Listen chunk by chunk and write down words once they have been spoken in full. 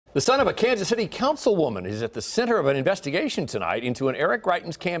The son of a Kansas City councilwoman is at the center of an investigation tonight into an Eric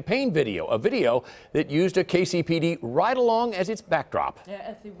Greitens campaign video, a video that used a KCPD ride-along as its backdrop.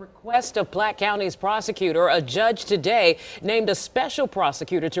 At the request of Platte County's prosecutor, a judge today named a special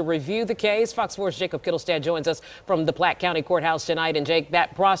prosecutor to review the case. Fox 4's Jacob Kittelstad joins us from the Platte County Courthouse tonight. And Jake,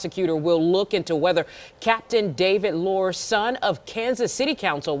 that prosecutor will look into whether Captain David Loar, son of Kansas City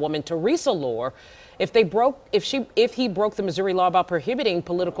councilwoman Teresa Loar, if he broke the Missouri law about prohibiting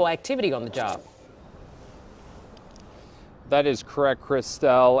political activity on the job. That is correct,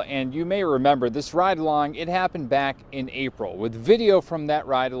 Christelle. And you may remember this ride-along, it happened back in April, with video from that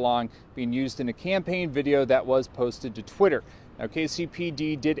ride-along being used in a campaign video that was posted to Twitter. Now,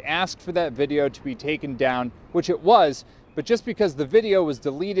 KCPD did ask for that video to be taken down, which it was, but just because the video was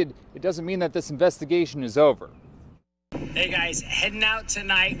deleted, it doesn't mean that this investigation is over. Hey guys, heading out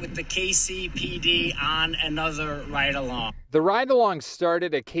tonight with the KCPD on another ride-along. The ride-along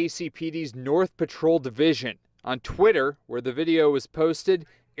started at KCPD's North Patrol Division. On Twitter, where the video was posted,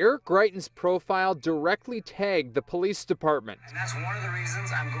 Eric Greitens' profile directly tagged the police department. And that's one of the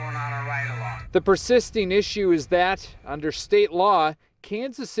reasons I'm going on a ride-along. The persisting issue is that, under state law,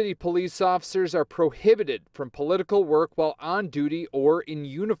 Kansas City police officers are prohibited from political work while on duty or in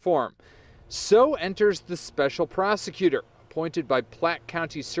uniform. So enters the special prosecutor, appointed by Platte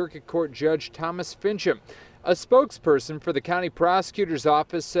County Circuit Court Judge Thomas Fincham. A spokesperson for the county prosecutor's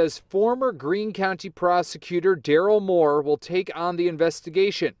office says former Greene County prosecutor Daryl Moore will take on the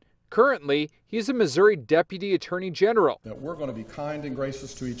investigation. Currently, he's a Missouri Deputy Attorney General. That we're going to be kind and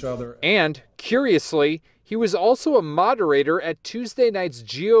gracious to each other. And, curiously, he was also a moderator at Tuesday night's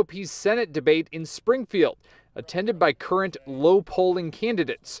GOP Senate debate in Springfield, attended by current low-polling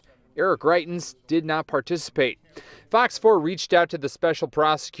candidates. Eric Greitens did not participate. Fox 4 reached out to the special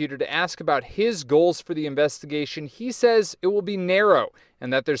prosecutor to ask about his goals for the investigation. He says it will be narrow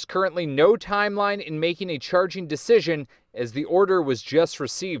and that there's currently no timeline in making a charging decision, as the order was just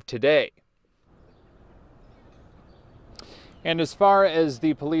received today. And as far as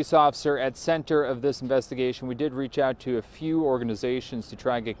the police officer at center of this investigation, we did reach out to a few organizations to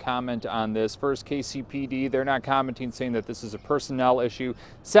try and get comment on this. First, KCPD, they're not commenting, saying that this is a personnel issue.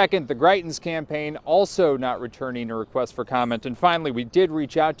 Second, the Greitens campaign also not returning a request for comment. And finally, we did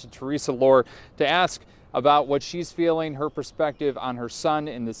reach out to Teresa Loar to ask about what she's feeling, her perspective on her son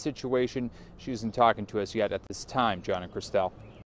in the situation. She isn't talking to us yet at this time, John and Christelle.